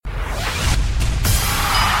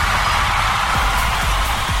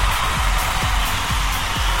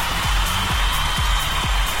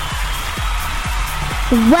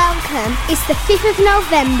Welcome. It's the 5th of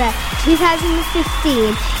November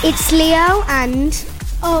 2015. It's Leo and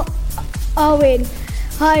Owen.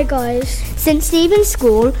 Hi guys. St Stephen's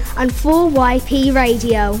School on 4YP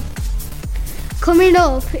Radio. Coming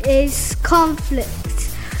up is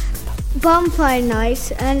conflict, bonfire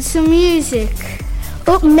night and some music.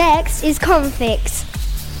 Up next is conflict.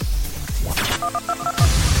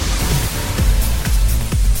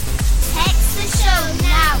 Text the show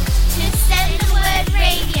now. Just send the word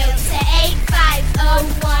radio to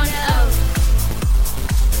 85010.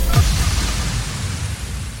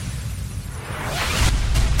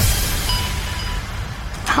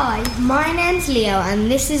 Hi, my name's Leo and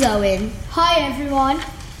this is Owen. Hi everyone.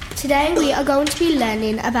 Today we are going to be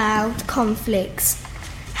learning about conflicts.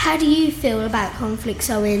 How do you feel about conflicts,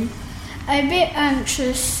 Owen? A bit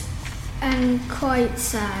anxious and quite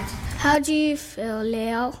sad. How do you feel,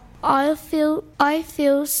 Leo? I feel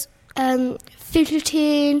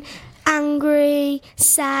fidgeting, angry,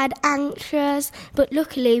 sad, anxious, but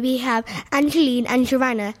luckily we have Angeline and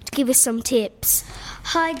Joanna to give us some tips.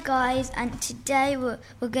 Hi guys, and today we're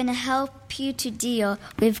going to help you to deal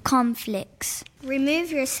with conflicts.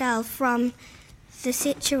 Remove yourself from the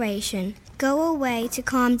situation. Go away to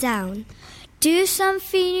calm down. Do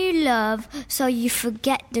something you love so you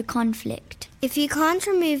forget the conflict. If you can't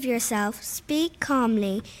remove yourself, speak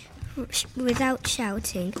calmly without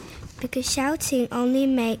shouting, because shouting only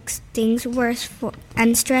makes things worse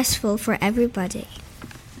and stressful for everybody.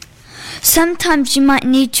 Sometimes you might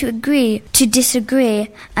need to agree to disagree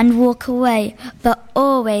and walk away, but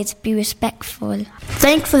always be respectful.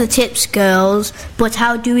 Thanks for the tips, girls, but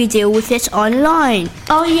how do we deal with it online?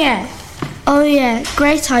 Oh yeah,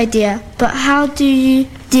 great idea. But how do you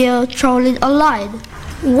deal trolling online?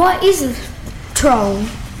 What is a troll?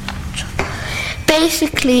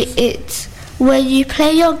 Basically, it's when you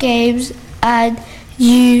play your games and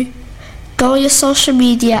you go on your social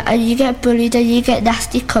media and you get bullied and you get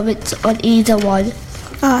nasty comments on either one.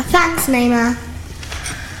 Oh, thanks, Neymar.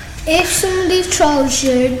 If somebody trolls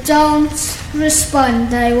you, don't respond.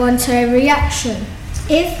 They want a reaction.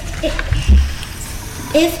 If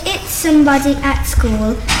it's somebody at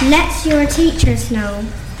school, let your teachers know.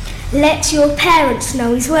 Let your parents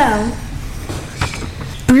know as well.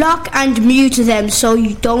 Block and mute them so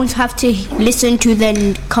you don't have to listen to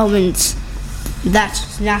their comments.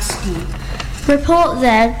 That's nasty. Report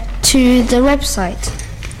them to the website.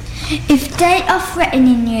 If they are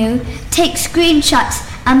threatening you, take screenshots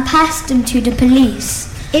and pass them to the police.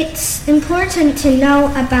 It's important to know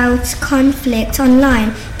about conflict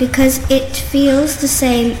online because it feels the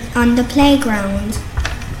same on the playground.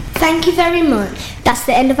 Thank you very much. That's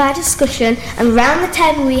the end of our discussion, and round the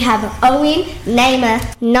table we have Owen, Neymar,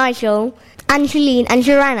 Nigel, Angeline and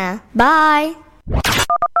Joanna. Bye.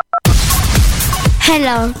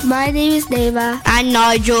 Hello, my name is Neymar And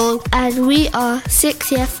Nigel and we are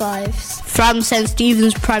 6th year 5s. from St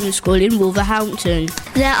Stephen's Primary School in Wolverhampton.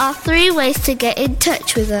 There are 3 ways to get in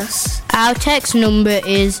touch with us. Our text number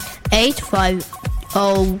is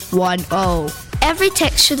 85010. Every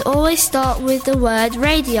text should always start with the word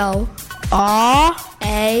radio. R-A-D-I-O.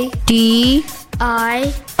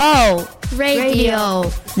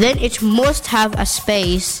 Radio. Then it must have a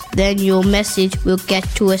space. Then your message will get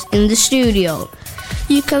to us in the studio.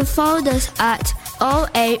 You can phone us at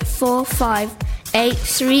 0845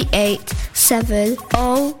 838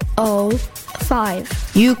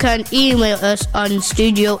 7005. You can email us on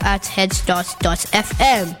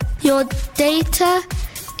studio@headstart.fm. Your data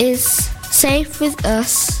is safe with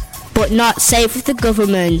us, but not safe with the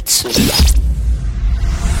government.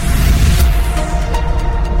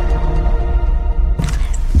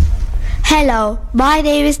 Hello, my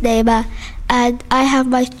name is Neymar and I have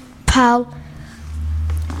my pal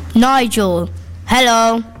Nigel.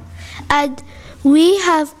 Hello. and we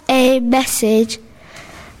have a message,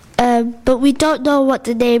 but we don't know what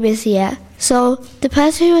the name is yet. So the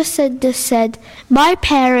person who has sent this said, my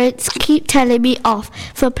parents keep telling me off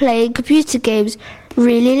for playing computer games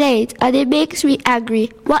really late and it makes me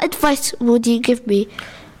angry. What advice would you give me?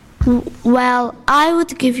 Well, I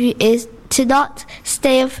would give you is to not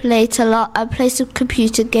stay up late a lot and play some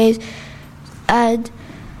computer games, and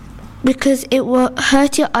because it will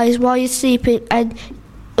hurt your eyes while you're sleeping and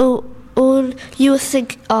all you will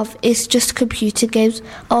think of is just computer games.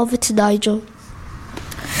 Over to Nigel.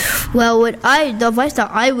 Well, the advice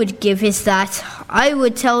that I would give is that I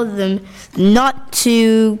would tell them not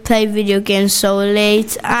to play video games so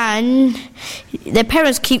late, and their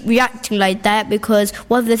parents keep reacting like that because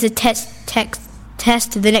what if there's a test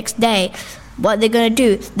the next day? What they're going to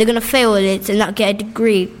do? They're going to fail it and not get a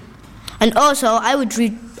degree. And also, I would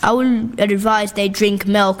I would advise they drink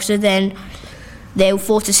milk so then they'll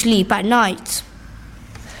fall asleep at night.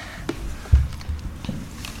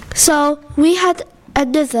 So we had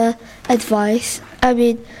another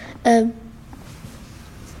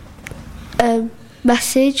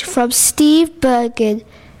message from Steve Bergen.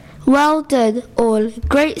 Well done all,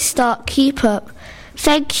 great start, keep up.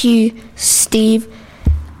 Thank you, Steve.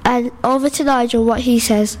 And over to Nigel, what he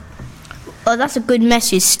says. Oh, that's a good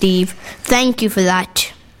message, Steve. Thank you for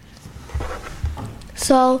that.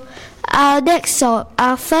 So our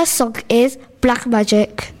first song is Black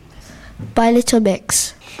Magic by Little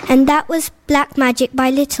Mix. And that was Black Magic by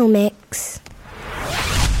Little Mix.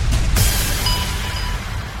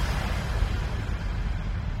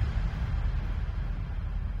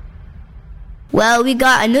 Well, we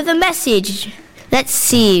got another message. Let's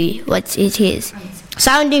see what it is.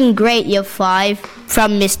 Sounding great, Year 5,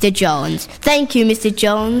 from Mr. Jones. Thank you, Mr.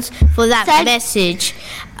 Jones, for that message.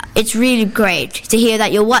 It's really great to hear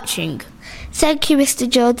that you're watching. Thank you, Mr.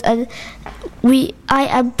 Jones, and I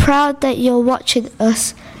am proud that you're watching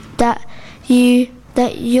us, that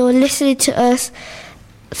you're listening to us.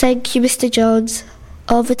 Thank you, Mr. Jones.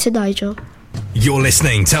 Over to Nigel. You're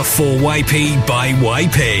listening to 4YP by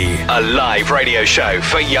YP, a live radio show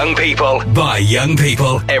for young people by young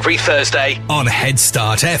people every Thursday on Head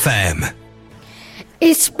Start FM.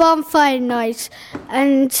 It's bonfire night,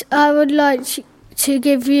 and I would like to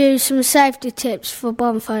give you some safety tips for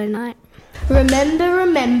bonfire night.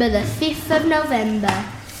 Remember, the 5th of November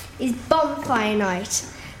is bonfire night.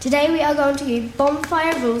 Today we are going to give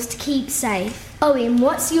bonfire rules to keep safe. Owen,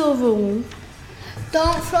 what's your rule?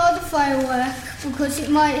 Don't throw the firework because it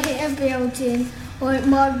might hit a building or it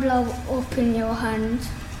might blow up in your hand.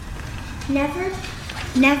 Never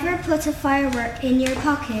put a firework in your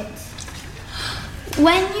pocket.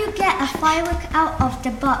 When you get a firework out of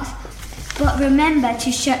the box, but remember to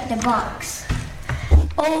shut the box.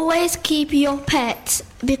 Always keep your pets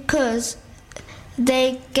because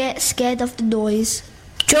they get scared of the noise.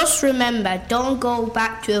 Just remember, don't go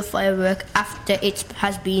back to a firework after it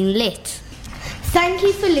has been lit. Thank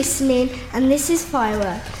you for listening, and this is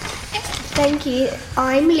Firework. Thank you.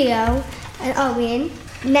 I'm Leo and Owen,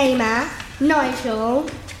 Neymar, Nigel,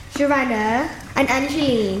 Joanna and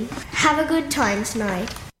Angeline. Have a good time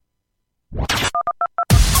tonight.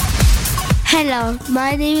 Hello,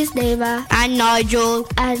 my name is Neymar And Nigel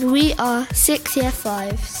and we are 6 Year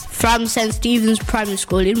 5s. from St. Stephen's Primary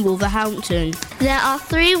School in Wolverhampton. There are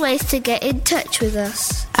 3 ways to get in touch with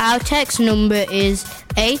us. Our text number is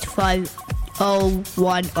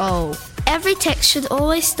 85010. Every text should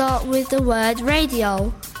always start with the word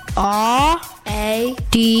radio. R-A-D-I-O.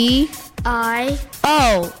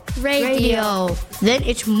 Radio. Then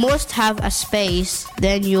it must have a space.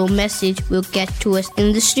 Then your message will get to us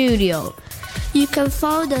in the studio. You can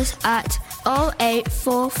phone us at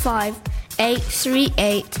 0845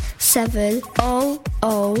 838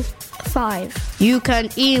 7005. You can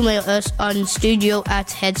email us on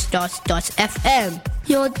studio@headstart.fm.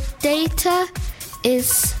 Your data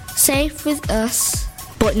is safe with us,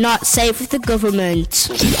 but not safe with the government.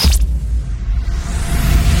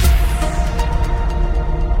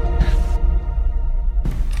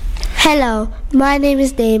 Hello, my name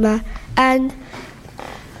is Neymar, and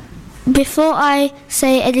before I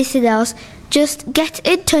say anything else, just get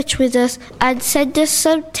in touch with us and send us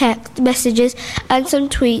some text messages and some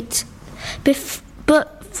tweets. But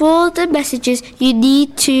for the messages, you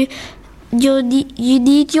need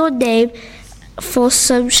your name for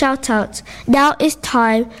some shout-outs. Now it's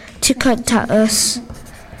time to contact us.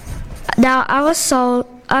 Now our song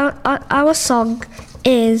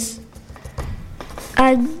is,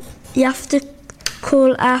 and you have to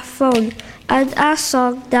call our phone. And our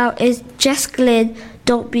song now is Jess Glynn,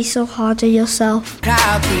 Don't Be So Hard on Yourself.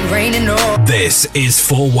 This is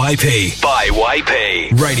 4YP by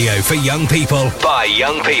YP. Radio for young people by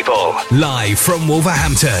young people. Live from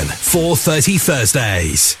Wolverhampton, 4:30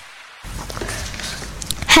 Thursdays.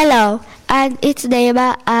 Hello, and it's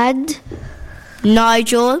Neymar and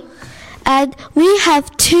Nigel. And we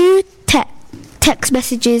have 2 text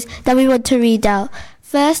messages that we want to read out.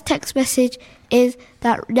 First text message is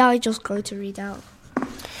that Nigel's going to read out.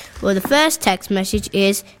 Well, the first text message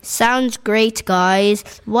is, sounds great, guys.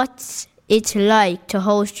 What's it like to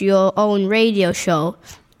host your own radio show?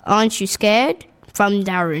 Aren't you scared? From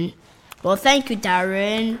Darren. Well, thank you,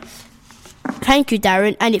 Darren.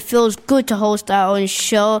 And it feels good to host our own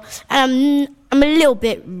show. And I'm a little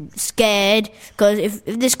bit scared because if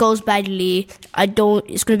this goes badly,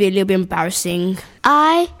 it's going to be a little bit embarrassing.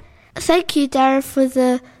 I thank you, Darren, for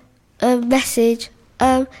the message.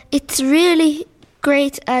 It's really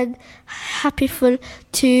great and happy fun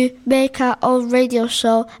to make our own radio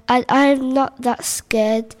show, and I'm not that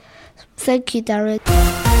scared. Thank you, Darren.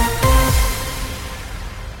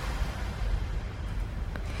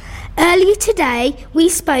 Earlier today, we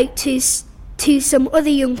spoke to some other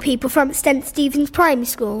young people from St Stephen's Primary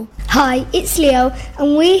School. Hi, it's Leo,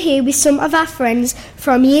 and we're here with some of our friends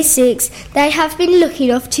from Year 6. They have been lucky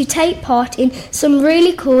enough to take part in some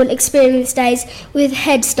really cool experience days with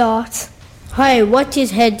Head Start. Hi, what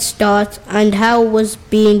is Head Start and how was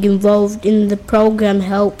being involved in the programme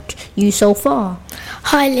helped you so far?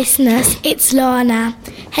 Hi listeners, it's Lana.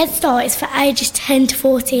 Head Start is for ages 10 to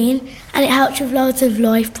 14 and it helps with loads of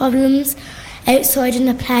life problems outside in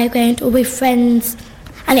the playground or with friends,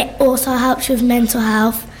 and it also helps with mental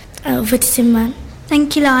health. Over to Simran.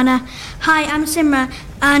 Thank you, Lana. Hi, I'm Simran,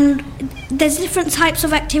 and there's different types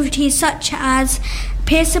of activities such as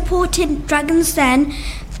peer-supported Dragon's Den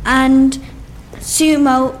and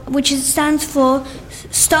SUMO, which stands for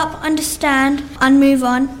Stop, Understand and Move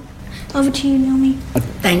On. Over to you, Naomi.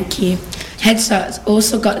 Thank you. Head Start's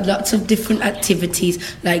also got lots of different activities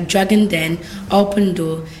like Dragon Den, Open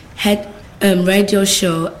Door, radio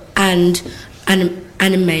show and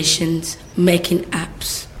animations, making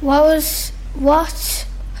apps. What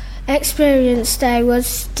experience day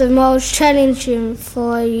was the most challenging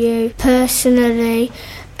for you personally,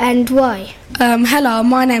 and why? Hello,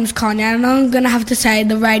 my name's Kanye, and I'm going to have to say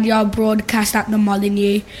the radio broadcast at the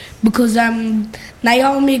Molyneux, because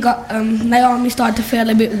Naomi started to feel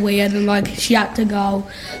a bit weird and she had to go.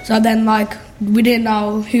 So then we didn't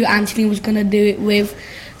know who Anthony was going to do it with.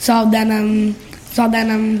 So then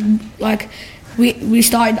we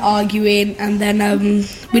started arguing, and then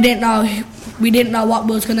we didn't know what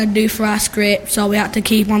we was gonna do for our script, so we had to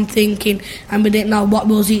keep on thinking, and we didn't know what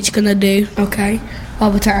we was each gonna do. Okay,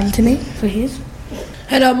 over to Anthony for his.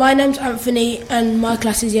 Hello, my name's Anthony, and my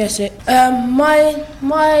class is Year 6.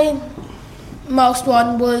 My most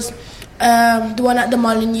one was the one at the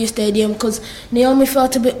Molyneux Stadium, because Naomi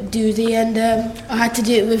felt a bit doozy, and I had to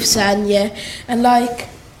do it with San, yeah, and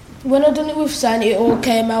when I done it with San, it all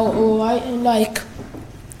came out alright, and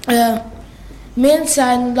me and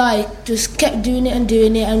San just kept doing it,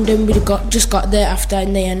 and then we just got there after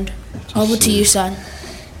in the end. Over to you, San.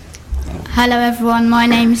 Hello everyone, my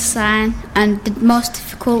name's San, and the most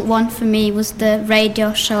difficult one for me was the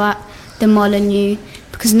radio show at the Molyneux,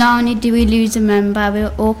 because not only do we lose a member, we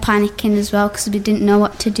were all panicking as well because we didn't know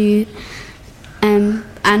what to do.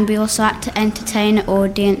 And we also had to entertain an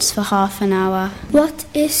audience for half an hour. What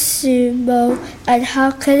is SUMO and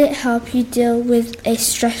how can it help you deal with a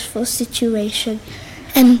stressful situation?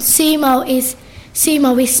 SUMO is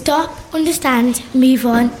stop, understand, move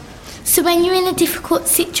on. So when you're in a difficult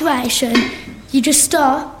situation, you just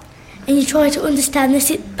stop and you try to understand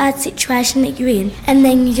the bad situation that you're in, and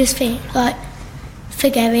then you just think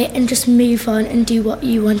forget it and just move on and do what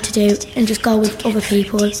you want to do and just go with other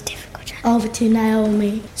people. Over to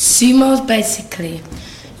Naomi. SUMO is basically,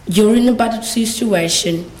 you're in a bad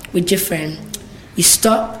situation with your friend. You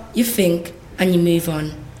stop, you think, and you move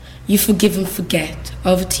on. You forgive and forget.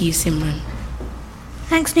 Over to you, Simran.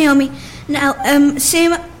 Thanks, Naomi. Now,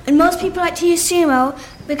 SUMO, and most people like to use SUMO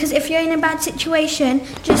because if you're in a bad situation,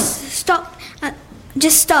 just stop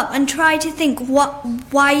and try to think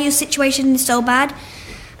why your situation is so bad.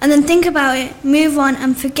 And then think about it, move on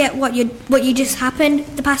and forget what you just happened.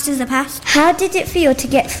 The past is the past. How did it feel to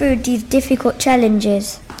get through these difficult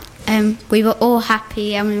challenges? We were all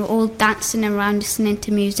happy and we were all dancing around listening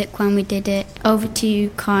to music when we did it. Over to you,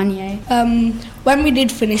 Kanye. When we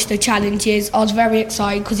did finish the challenges, I was very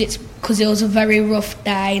excited because it was a very rough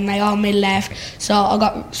day and Naomi left.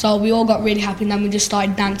 So we all got really happy and then we just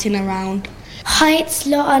started dancing around. Hi, it's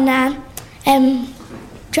Lorna.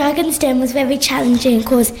 Dragon's Den was very challenging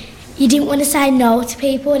because you didn't want to say no to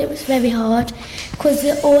people. It was very hard because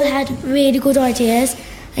they all had really good ideas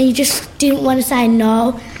and you just didn't want to say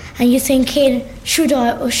no, and you're thinking, should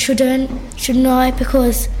I or shouldn't I,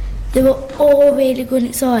 because they were all really good.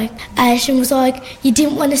 It's Aishan was you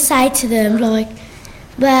didn't want to say to them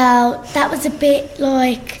well, that was a bit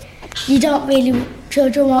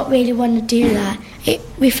children won't really want to do that.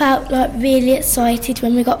 We felt really excited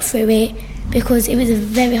when we got through it, because it was a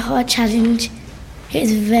very hard challenge. It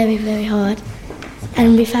was very, very hard.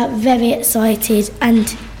 And we felt very excited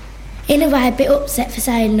and in a way a bit upset for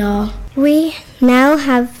saying no. We now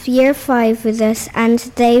have Year 5 with us, and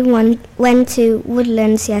they went to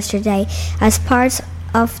Woodlands yesterday as part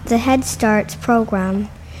of the Head Start programme.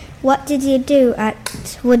 What did you do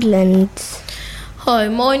at Woodlands? Hi,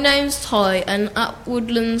 my name's Ty, and at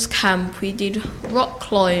Woodlands Camp we did rock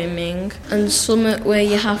climbing and summit where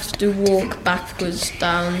you have to walk backwards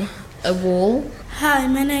down a wall. Hi,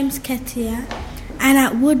 my name's Ketia, and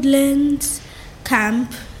at Woodlands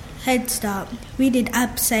Camp Head Start we did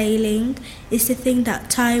abseiling. It's the thing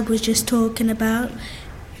that Ty was just talking about.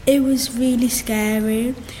 It was really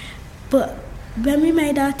scary, but when we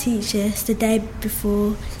made our t-shirts the day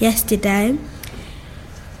before yesterday,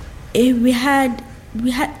 we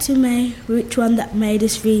had to make which one that made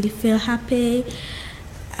us really feel happy,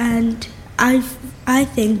 and I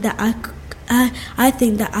think that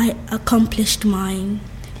I accomplished mine.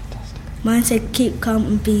 Mine said keep calm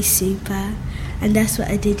and be super, and that's what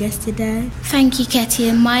I did yesterday. Thank you, Ketty.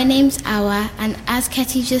 My name's Awa, and as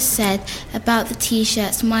Ketty just said about the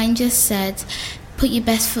t-shirts, mine just said put your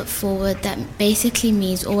best foot forward. That basically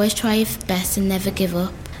means always try your best and never give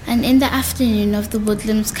up. And in the afternoon of the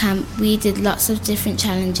Woodlands camp, we did lots of different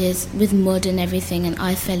challenges with mud and everything, and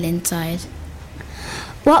I fell inside.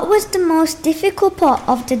 What was the most difficult part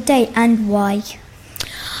of the day and why?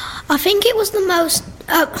 I think it was the most...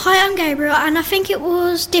 hi, I'm Gabriel, and I think it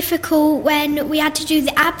was difficult when we had to do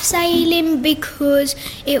the abseiling because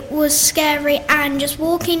it was scary, and just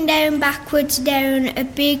walking down backwards down a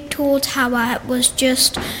big tall tower was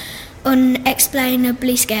just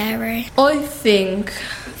unexplainably scary. I think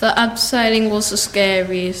the abseiling was the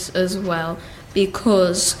scariest as well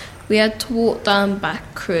because we had to walk down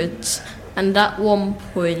backwards, and at one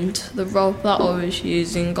point the rope that I was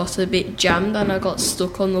using got a bit jammed and I got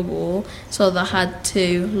stuck on the wall, so they had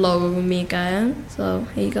to lower me down. So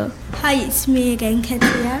here you go. Hi, it's me again,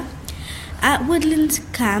 Ketia. At Woodlands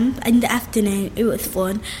Camp in the afternoon, it was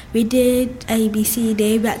fun. We did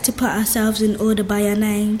ABCD. We had to put ourselves in order by our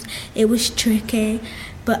names. It was tricky,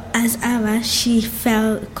 but as Ara, she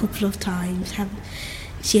fell a couple of times.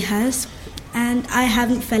 She has, and I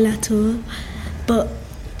haven't fell at all, but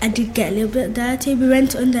I did get a little bit dirty. We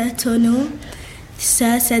went under a tunnel.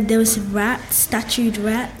 Sir said there was rats, statued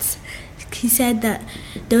rats. He said that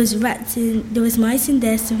there was mice in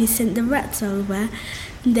there, so he sent the rats over.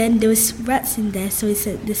 And then there was rats in there, so he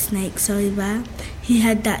sent the snakes over. He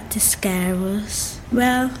had that to scare us.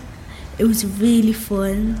 Well, it was really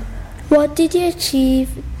fun. What did you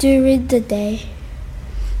achieve during the day?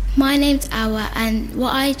 My name's Awa, and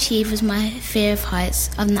what I achieved was my fear of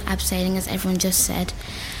heights. I'm not abseiling, as everyone just said.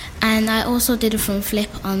 And I also did a front flip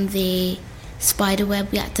on the spider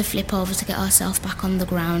web. We had to flip over to get ourselves back on the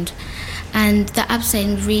ground. And the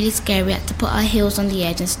abseiling was really scary. We had to put our heels on the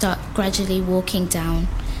edge and start gradually walking down.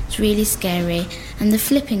 It's really scary. And the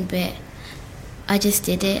flipping bit, I just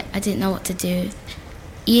did it. I didn't know what to do.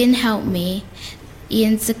 Ian helped me.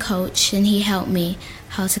 Ian's the coach, and he helped me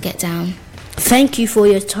how to get down. Thank you for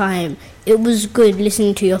your time. It was good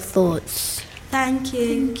listening to your thoughts. Thank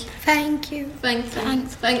you. Thank you.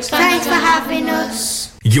 Thanks for having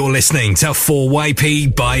us. You're listening to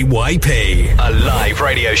 4YP by YP, a live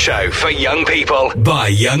radio show for young people by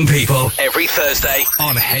young people every Thursday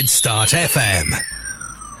on Head Start FM.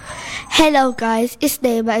 Hello guys, it's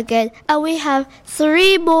Neymar again, and we have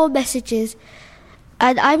 3 more messages.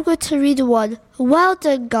 And I'm going to read one. Well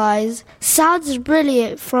done, guys. Sounds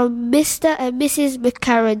brilliant from Mr. and Mrs.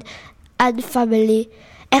 McCarran and family.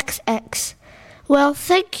 XX. Well,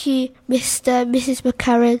 thank you, Mr. and Mrs.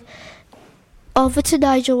 McCarran. Over to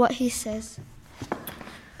Nigel, what he says.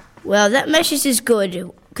 Well, that message is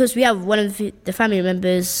good because we have one of the family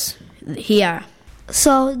members here.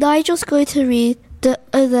 So Nigel's going to read the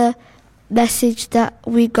other message that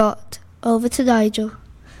we got. Over to Nigel.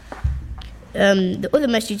 The other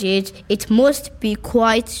message is, it must be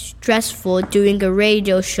quite stressful doing a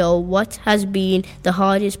radio show. What has been the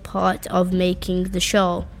hardest part of making the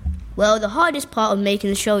show? Well, the hardest part of making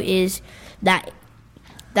the show is that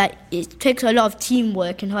it takes a lot of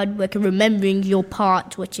teamwork and hard work and remembering your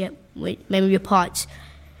parts,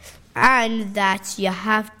 and that you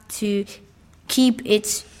have to keep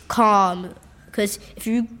it calm, because if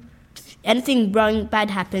anything bad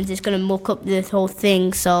happens, it's going to muck up this whole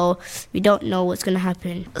thing, so we don't know what's going to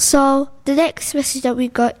happen. So the next message that we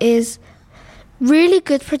got is, really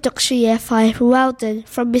good production, Year 5, well done,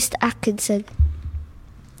 from Mr. Atkinson.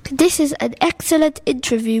 This is an excellent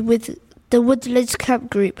interview with the Woodlands Camp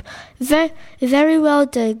Group. Very well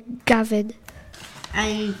done, Gavin.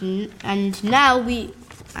 And now we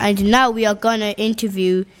are gonna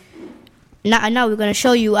interview. Now we're gonna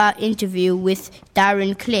show you our interview with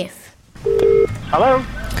Darren Cliff. Hello.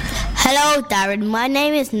 Hello, Darren. My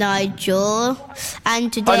name is Nigel,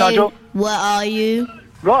 and today, hi, Nigel. Where are you?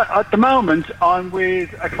 Right, at the moment I'm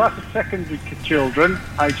with a class of secondary children,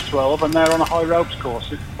 aged 12, and they're on a high ropes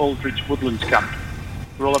course at Aldridge Woodlands Camp.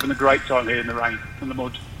 We're all having a great time here in the rain and the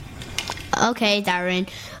mud. Okay, Darren.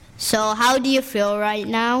 So how do you feel right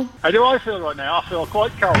now? How do I feel right now? I feel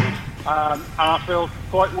quite cold and I feel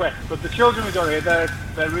quite wet. But the children we've got here,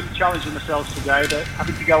 they're really challenging themselves today. They're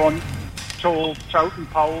having to go on tall totem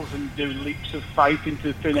poles and do leaps of faith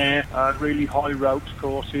into thin air, really high ropes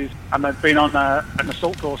courses. And they've been on an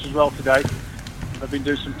assault course as well today. They've been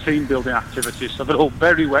doing some team building activities. So they're all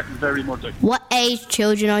very wet and very muddy. What age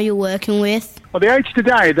children are you working with? Well, the age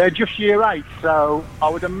today, they're just year 8, so I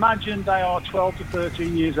would imagine they are 12 to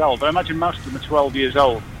 13 years old. I imagine most of them are 12 years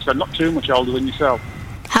old, so not too much older than yourself.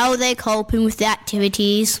 How are they coping with the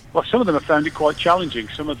activities? Well, some of them have found it quite challenging.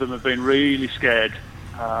 Some of them have been really scared,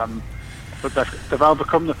 but they've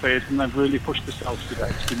overcome the fears and they've really pushed themselves today.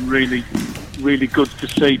 It's been really, really good to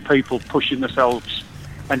see people pushing themselves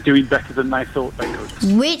and doing better than they thought they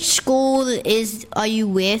could. Which school are you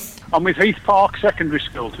with? I'm with Heath Park Secondary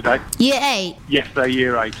School today. Year 8? Yes, they're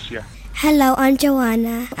year 8s, yeah. Hello, I'm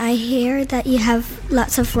Joanna. I hear that you have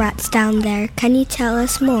lots of rats down there. Can you tell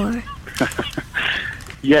us more?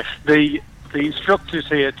 Yes, the instructors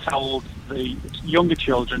here told the younger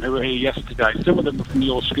children who were here yesterday, some of them were from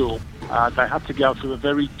your school, they had to go through a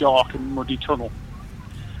very dark and muddy tunnel.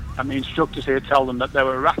 And the instructors here told them that there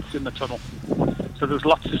were rats in the tunnel. So there was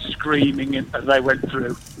lots of screaming as they went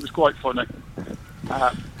through. It was quite funny.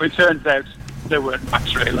 But it turns out there weren't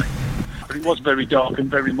rats really. But it was very dark and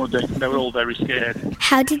very muddy. They were all very scared.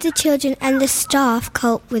 How did the children and the staff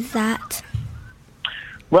cope with that?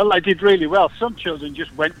 Well, they did really well. Some children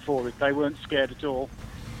just went for it. They weren't scared at all.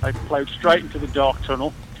 They ploughed straight into the dark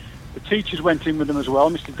tunnel. The teachers went in with them as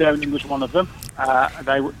well. Mr. Downing was one of them.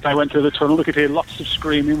 They went through the tunnel. They could hear lots of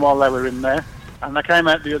screaming while they were in there. And they came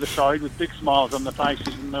out the other side with big smiles on their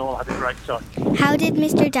faces and they all had a great time. How did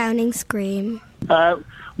Mr. Downing scream? Well,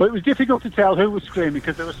 it was difficult to tell who was screaming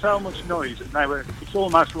because there was so much noise and it's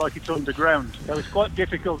almost like it's underground. So it's quite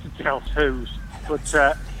difficult to tell whose. But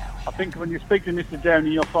I think when you speak to Mr.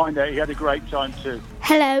 Downing, you'll find out he had a great time too.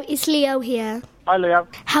 Hello, it's Leo here. Hi, Leo.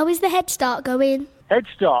 How is the Head Start going? Head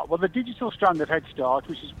Start? Well, the digital strand of Head Start,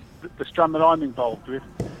 which is the strand that I'm involved with,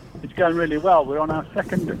 it's going really well. We're on our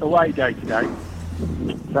second away day today.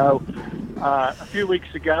 So a few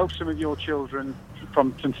weeks ago, some of your children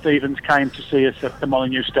from St Stephen's came to see us at the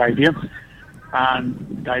Molineux Stadium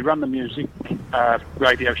and they ran the music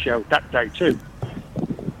radio show that day too.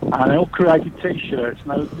 And they all created T-shirts.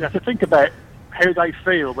 Now, you have to think about how they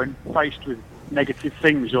feel when faced with negative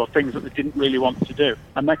things or things that they didn't really want to do.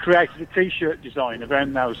 And they created a T-shirt design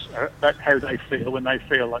around those, about how they feel when they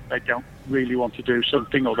feel like they don't really want to do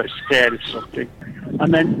something or they're scared of something.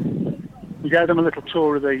 And then we gave them a little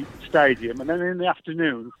tour of the stadium, and then in the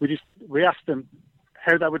afternoon we asked them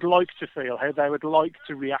how they would like to feel, how they would like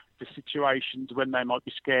to react to situations when they might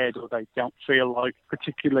be scared or they don't feel like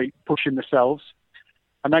particularly pushing themselves.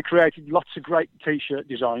 And they created lots of great T-shirt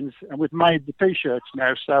designs, and we've made the T-shirts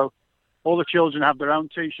now, so all the children have their own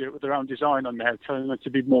T-shirt with their own design on there, telling them to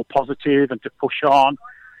be more positive and to push on,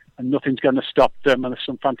 and nothing's going to stop them, and there's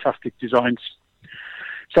some fantastic designs.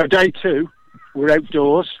 So day 2, we're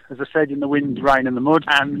outdoors, as I said, in the wind, rain and the mud,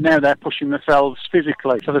 and now they're pushing themselves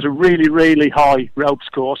physically. So there's a really, really high ropes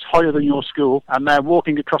course, higher than your school, and they're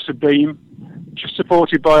walking across a beam, just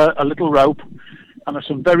supported by a little rope. And there's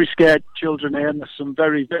some very scared children here, and there's some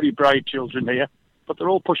very, very brave children here. But they're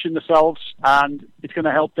all pushing themselves, and it's going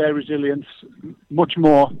to help their resilience much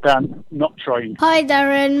more than not trying. Hi,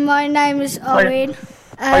 Darren. My name is Owen.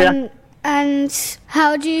 And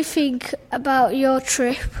how do you think about your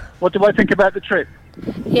trip? What do I think about the trip?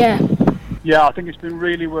 Yeah. Yeah, I think it's been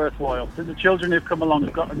really worthwhile. The children who've come along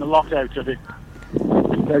have gotten a lot out of it.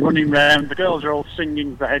 They're running round. The girls are all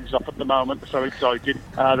singing their heads off at the moment. They're so excited.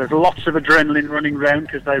 There's lots of adrenaline running round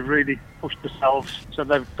because they've really pushed themselves. So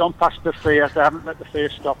they've gone past the fear. They haven't let the fear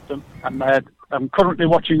stop them. And I'm currently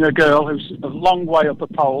watching a girl who's a long way up a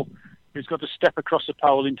pole, who's got to step across a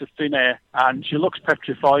pole into thin air. And she looks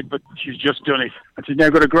petrified, but she's just done it. And she's now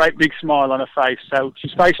got a great big smile on her face. So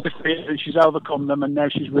she's faced the fear and she's overcome them, and now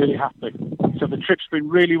she's really happy. So the trip's been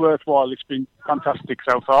really worthwhile. It's been fantastic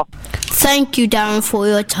so far. Thank you, Darren, for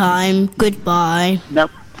your time. Goodbye.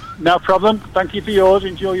 No problem. Thank you for yours.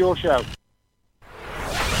 Enjoy your show.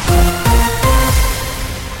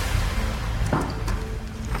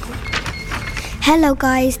 Hello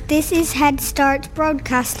guys, this is Head Start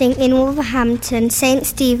broadcasting in Wolverhampton St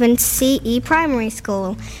Stephen's CE Primary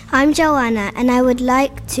School. I'm Joanna and I would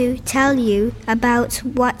like to tell you about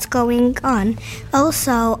what's going on.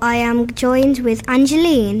 Also, I am joined with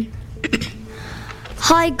Angeline.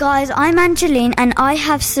 Hi guys, I'm Angeline and I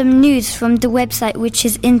have some news from the website which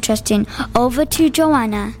is interesting. Over to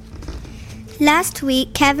Joanna. Last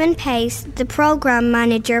week, Kevin Pace, the program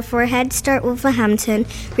manager for Head Start Wolverhampton,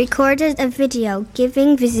 recorded a video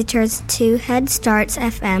giving visitors to Head Starts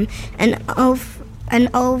FM an overview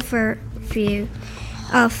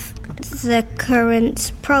of the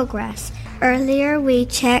current progress. Earlier, we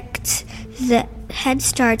checked the Head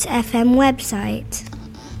Starts FM website.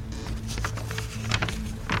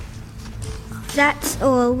 That's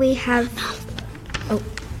all we have.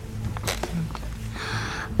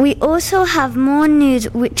 We also have more news,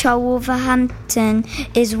 which are Wolverhampton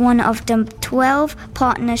is one of the 12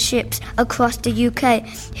 partnerships across the UK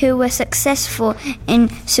who were successful in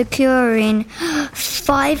securing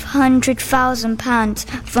 £500,000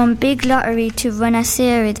 from Big Lottery to run a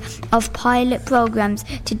series of pilot programs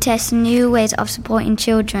to test new ways of supporting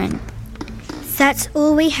children. That's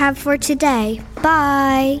all we have for today.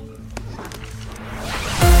 Bye!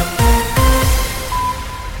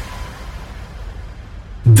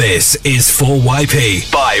 This is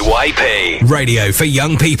 4YP by YP. Radio for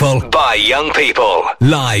young people by young people.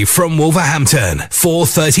 Live from Wolverhampton,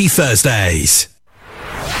 4:30 Thursdays.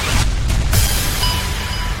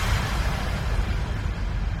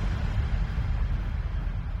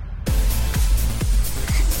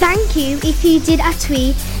 Thank you if you did a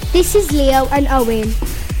tweet. This is Leo and Owen.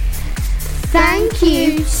 Thank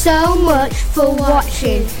you so much for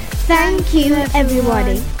watching. Thank you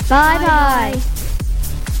everybody. Bye bye.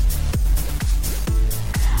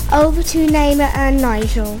 Over to Naima and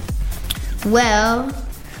Nigel. Well,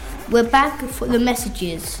 we're back for the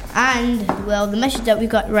messages. And, well, the message that we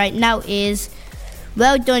got right now is,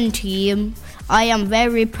 well done, team. I am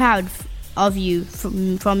very proud of you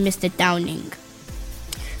from Mr. Downing.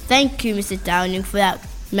 Thank you, Mr. Downing, for that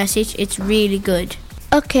message. It's really good.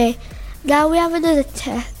 Okay, now we have another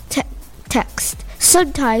text.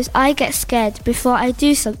 Sometimes I get scared before I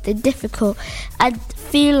do something difficult and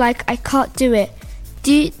feel like I can't do it.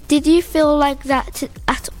 Did you feel like that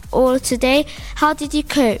at all today? How did you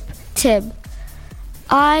cope, Tim?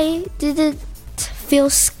 I didn't feel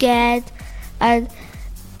scared, and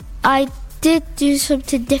I did do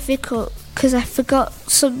something difficult because I forgot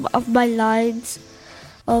some of my lines.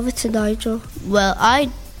 Over to Nigel. Well, I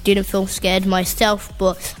didn't feel scared myself,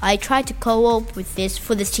 but I tried to cope with this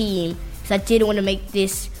for the team because I didn't want to make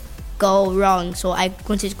this go wrong, so I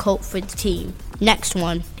wanted to cope for the team. Next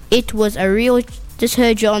one. It was a real... Just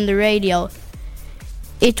heard you on the radio.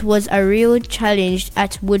 It was a real challenge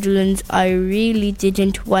at Woodlands. I really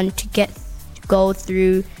didn't want to go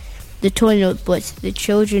through the tournament, but the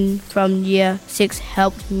children from year 6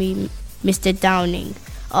 helped me, Mr. Downing.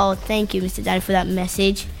 Oh, thank you, Mr. Downing, for that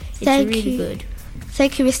message. It's really good.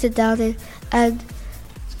 Thank you, Mr. Downing, and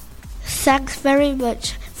thanks very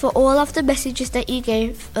much for all of the messages that you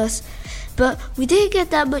gave us. But we didn't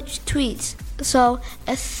get that much tweets, so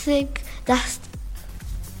I think that's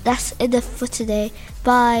enough for today.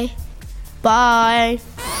 Bye. Bye.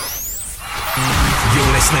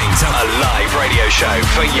 You're listening to a live radio show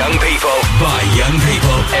for young people by young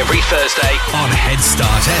people every Thursday on Head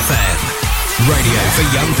Start FM. Radio for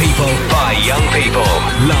young people by young people.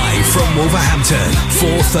 Live from Wolverhampton,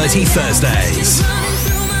 4:30 Thursdays.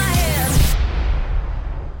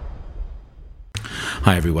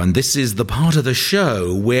 Hi everyone, this is the part of the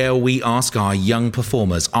show where we ask our young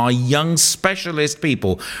performers, our young specialist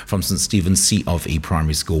people from St Stephen's C of E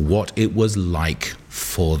Primary School, what it was like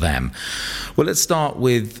for them. Well, let's start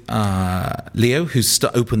with Leo, who's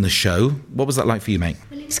opened the show. What was that like for you, mate?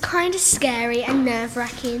 Well, it was kind of scary and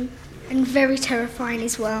nerve-wracking and very terrifying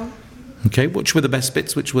as well. Okay, which were the best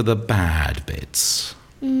bits, which were the bad bits?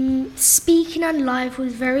 Speaking on live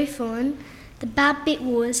was very fun. The bad bit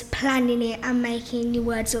was planning it and making your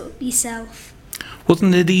words up yourself.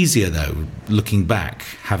 Wasn't it easier, though, looking back,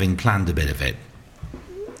 having planned a bit of it?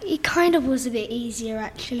 It kind of was a bit easier,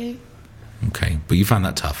 actually. Okay, but you found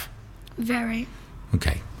that tough? Very.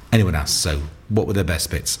 Okay. Anyone else? So, what were their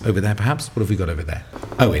best bits? Over there, perhaps? What have we got over there?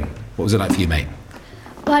 Owen, what was it like for you, mate?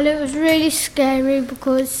 Well, it was really scary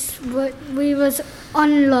because we was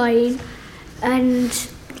online and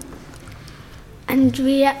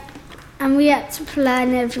we had to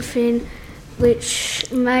plan everything, which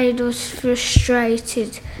made us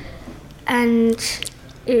frustrated, and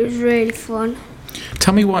it was really fun.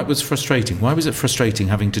 Tell me why it was frustrating. Why was it frustrating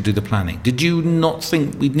having to do the planning? Did you not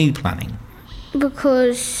think we'd need planning?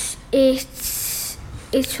 Because it's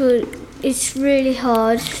really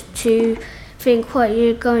hard to think what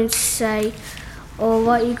you're going to say or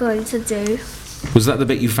what you're going to do. Was that the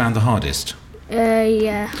bit you found the hardest?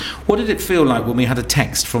 Yeah. What did it feel like when we had a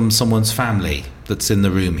text from someone's family that's in the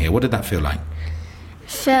room here? What did that feel like?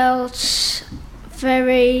 Felt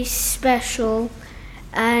very special,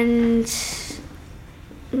 and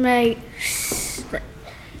makes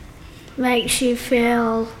you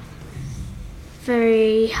feel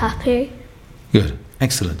very happy. Good,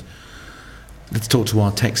 excellent. Let's talk to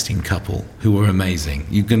our texting couple who are amazing.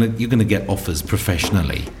 You're gonna get offers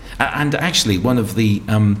professionally, and actually one of the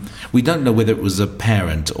we don't know whether it was a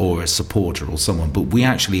parent or a supporter or someone, but we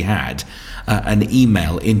actually had an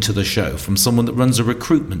email into the show from someone that runs a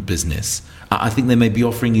recruitment business. I think they may be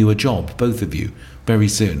offering you a job, both of you, very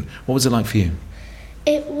soon. What was it like for you?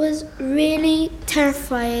 It was really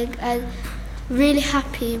terrifying and really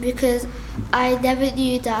happy because I never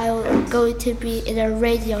knew that I was going to be in a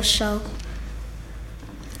radio show.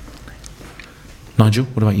 Nigel,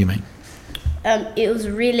 what about you, mate? It was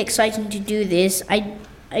really exciting to do this.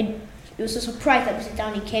 It was a surprise that Mr.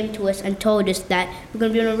 Downey came to us and told us that we're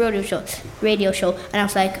going to be on a radio show, and I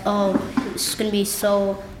was like, oh, it's going to be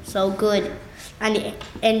so good, and it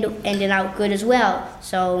ended out good as well.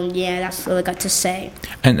 So yeah, that's all I got to say.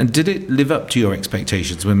 And did it live up to your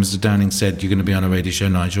expectations when Mr. Downing said you're going to be on a radio show,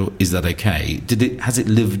 Nigel? Is that okay? Has it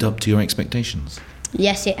lived up to your expectations?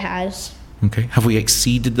 Yes, it has. Okay. Have we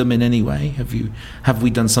exceeded them in any way? Have we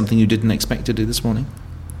done something you didn't expect to do this morning?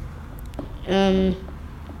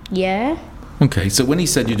 Yeah. Okay, so when he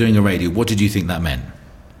said you're doing a radio, what did you think that meant?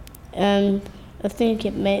 I think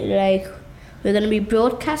it meant like we're going to be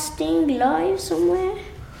broadcasting live somewhere.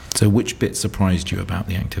 So which bit surprised you about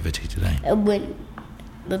the activity today?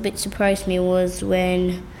 The bit surprised me was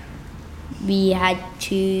when we had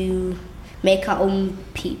to make our own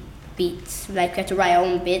beats. Like we had to write our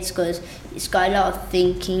own bits because it's got a lot of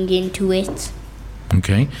thinking into it.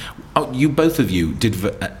 Okay. Oh, both of you did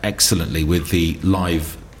excellently with the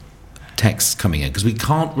live texts coming in, because we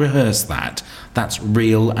can't rehearse that. That's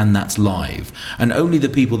real and that's live. And only the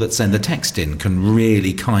people that send the text in can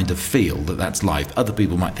really kind of feel that that's live. Other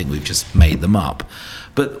people might think we've just made them up.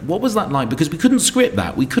 But what was that like? Because we couldn't script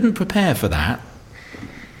that. We couldn't prepare for that.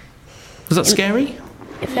 Was that scary?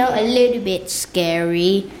 It felt a little bit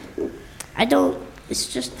scary.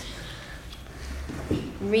 It's just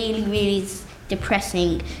really, really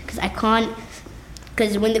depressing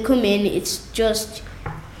because when they come in, it's just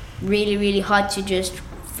really, really hard to just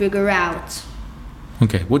figure out.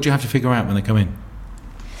 Okay, what do you have to figure out when they come in?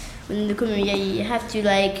 When they come in, yeah, you have to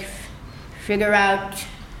figure out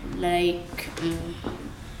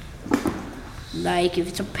if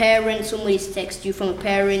it's a parent, somebody's texted you from a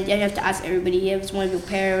parent, then you have to ask everybody if it's one of your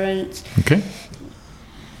parents. Okay.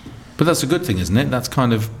 But that's a good thing, isn't it? That's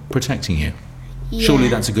kind of protecting you. Yeah. Surely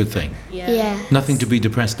that's a good thing. Yeah. Nothing to be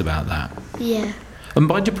depressed about that. Yeah. And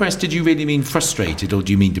by depressed, did you really mean frustrated or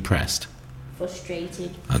do you mean depressed?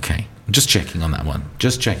 Frustrated. Okay. Just checking on that one.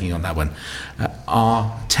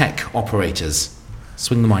 Our tech operators.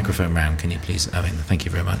 Swing the microphone round, can you please, Owen? Thank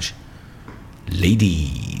you very much.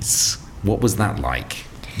 Ladies, what was that like?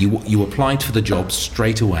 You applied for the job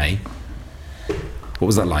straight away. What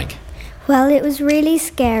was that like? Well, it was really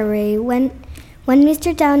scary when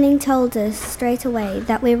Mr. Downing told us straight away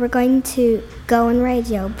that we were going to go on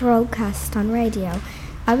radio, broadcast on radio.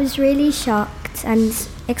 I was really shocked and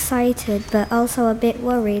excited, but also a bit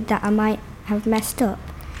worried that I might have messed up.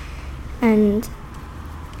 And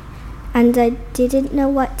I didn't know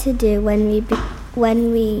what to do when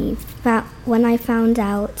I found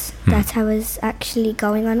out that I was actually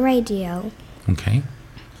going on radio. Okay.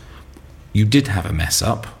 You did have a mess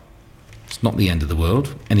up. It's not the end of the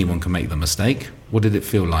world. Anyone can make the mistake. What did it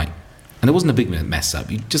feel like? And it wasn't a big mess up.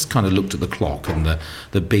 You just kind of looked at the clock and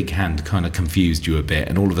the big hand kind of confused you a bit,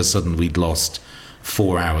 and all of a sudden we'd lost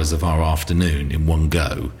 4 hours of our afternoon in one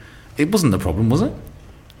go. It wasn't the problem, was it?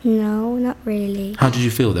 No, not really. How did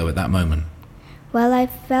you feel, though, at that moment? Well, I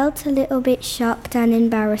felt a little bit shocked and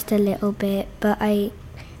embarrassed a little bit, but I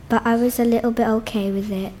was a little bit okay with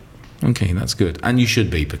it. Okay, that's good. And you should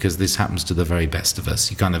be, because this happens to the very best of us.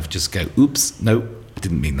 You kind of just go, oops, no,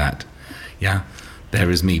 didn't mean that. Yeah, there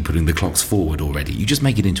is me putting the clocks forward already. You just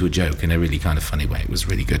make it into a joke in a really kind of funny way. It was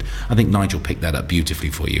really good. I think Nigel picked that up beautifully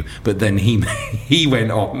for you. But then he went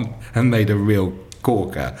on and made a real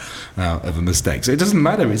corker of a mistake. So it doesn't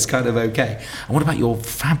matter. It's kind of okay. And what about your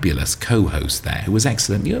fabulous co-host there, who was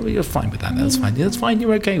excellent? You're fine with that. That's fine. That's fine.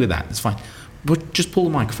 You're okay with that. That's fine. But just pull the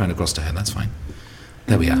microphone across to her. That's fine.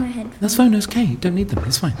 There we are. That's fine. It's okay. You don't need them.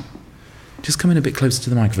 That's fine. Just come in a bit closer to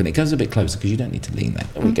the microphone. It goes a bit closer because you don't need to lean there.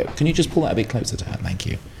 There we go. Can you just pull that a bit closer to her? Thank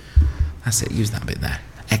you. That's it. Use that bit there.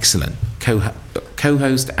 Excellent.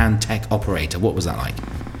 Co-host and tech operator. What was that like?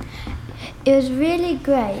 It was really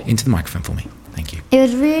great. Into the microphone for me. Thank you. It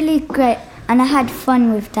was really great, and I had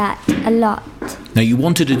fun with that a lot. Now, you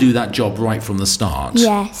wanted to do that job right from the start?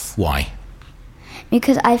 Yes. Why?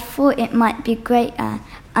 Because I thought it might be greater,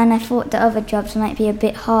 and I thought the other jobs might be a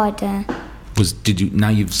bit harder. Now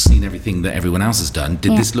you've seen everything that everyone else has done,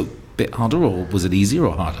 did Yeah. this look a bit harder, or was it easier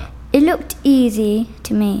or harder? It looked easy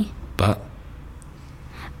to me, But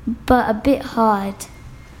but a bit hard.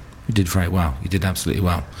 you did very well. You did absolutely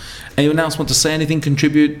well. Anyone else want to say anything,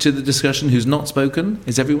 contribute to the discussion who's not spoken?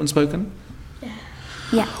 Is everyone spoken?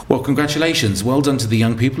 Yeah. Well, congratulations. Well done to the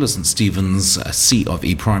young people of St Stephen's C of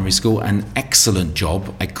E Primary School. An excellent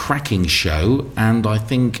job, a cracking show, and I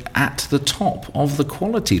think at the top of the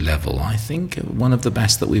quality level. I think one of the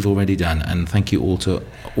best that we've already done. And thank you all to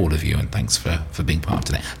all of you, and thanks for being part of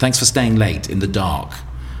today. Thanks for staying late in the dark.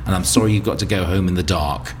 And I'm sorry you've got to go home in the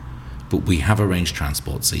dark, but we have arranged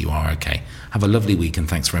transport, so you are okay. Have a lovely week, and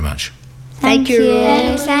thanks very much. Thank you.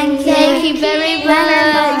 Thank you very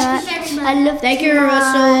much. I love Thank to you,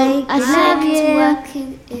 Russell. I love to work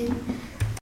in